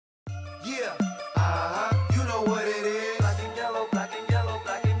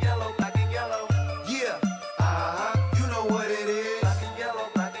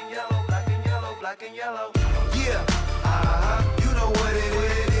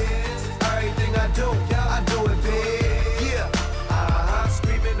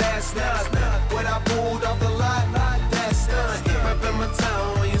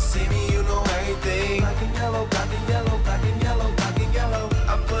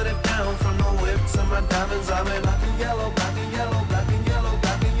my diamonds, I'm in black and yellow, black and yellow, black and yellow,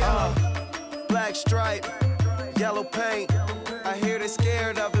 black and yellow. Black stripe, yellow paint. I hear they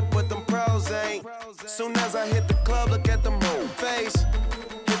scared of it, but them pros ain't. Soon as I hit the club, look at them road face.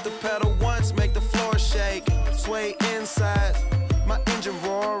 Hit the pedal once, make the floor shake. Sway inside, my engine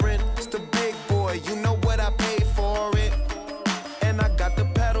roaring. It's the big boy, you know what I paid for it. And I got the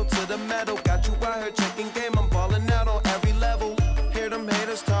pedal to the metal. Got you out here checking game, I'm balling out on every level. Hear them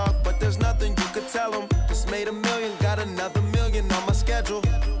haters talk, but there's nothing you could tell them. Just made $1 million, got another $1 million on my schedule.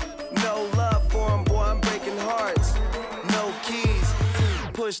 No love for them, boy, I'm breaking hearts. No keys,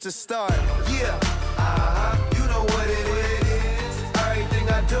 push to start. Yeah, you know what it is. Everything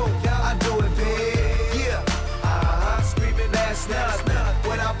I do it big. Yeah, screaming that's nuts.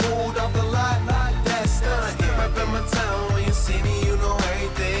 When I pulled off the lot, that's stunt. Right in my town, when you see me, you know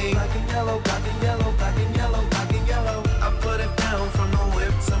everything. Black and yellow, black and yellow, black and yellow, black and yellow. I put it down from the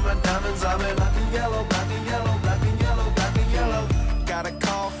whip to my diamonds. I'm in black and yellow, black and yellow, black and yellow, black and yellow. Got a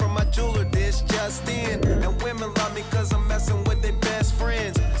call from my jeweler, this just in. And women love me cause I'm messing with their best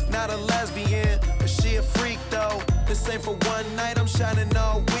friends. Not a lesbian, but she a freak though. This ain't for one night, I'm shining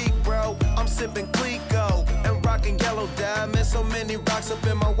all week, bro. I'm sipping Clico and rocking yellow diamonds. So many rocks up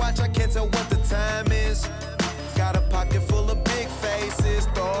in my watch, I can't tell what the time is. Got a pocket full of big faces.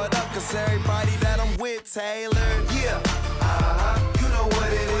 Throw it up cause everybody that I'm with tailored. Yeah, you know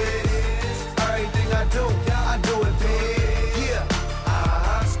what it is. Everything I do it big.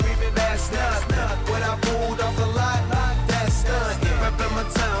 Yeah, screaming that's nuts. When I pulled off the lot, that's stunt. Rep in my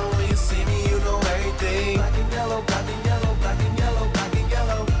town, when you see me, you know everything. Black and yellow, black and yellow, black and yellow, black and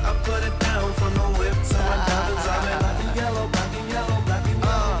yellow. I put it down from the whip to my diamonds. I'm in black and yellow, black and yellow, black and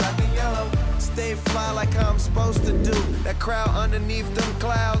yellow, black and yellow. Stay fly like how I'm supposed to do. That crowd underneath them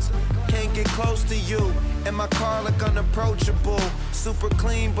clouds can't get close to you. And my car look unapproachable. Super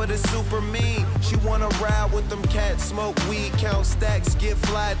clean, but it's super mean. She wanna ride with them cats, smoke weed, count stacks, get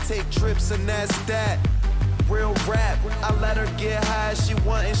fly, take trips, and that's that. Real rap, I let her get high as she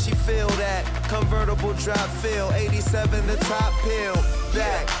want and she feel that. Convertible drop feel, 87 the top pill.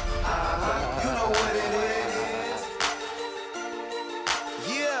 Back, you know what it is.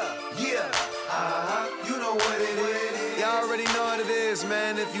 Yeah, you know what it is. Y'all already know what it is,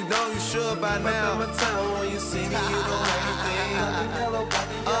 man. If you don't, you should by now. Remember time when you see me, you know everything. Black and yellow, black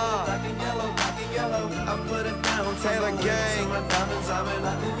and yellow, black and yellow, black and yellow. I put it down, Taylor gang. My diamonds, I'm in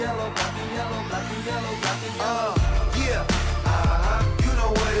black and yellow, black and yellow, black and yellow, black and yellow. Yeah, you know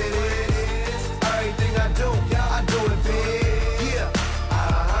what it is. Everything I do it big. Yeah,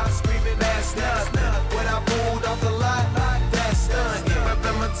 screaming that's nuts. When I pulled off the lot, that's stunt. Rep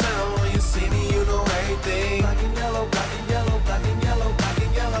in my town, when you see me, you know everything. Black and yellow, black and yellow, black and yellow, black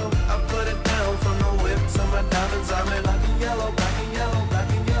and yellow. I put it down from the whip to my diamonds. I'm in black and yellow, black and yellow, black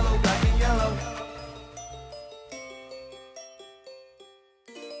and yellow, black and yellow.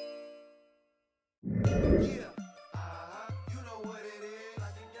 Yeah.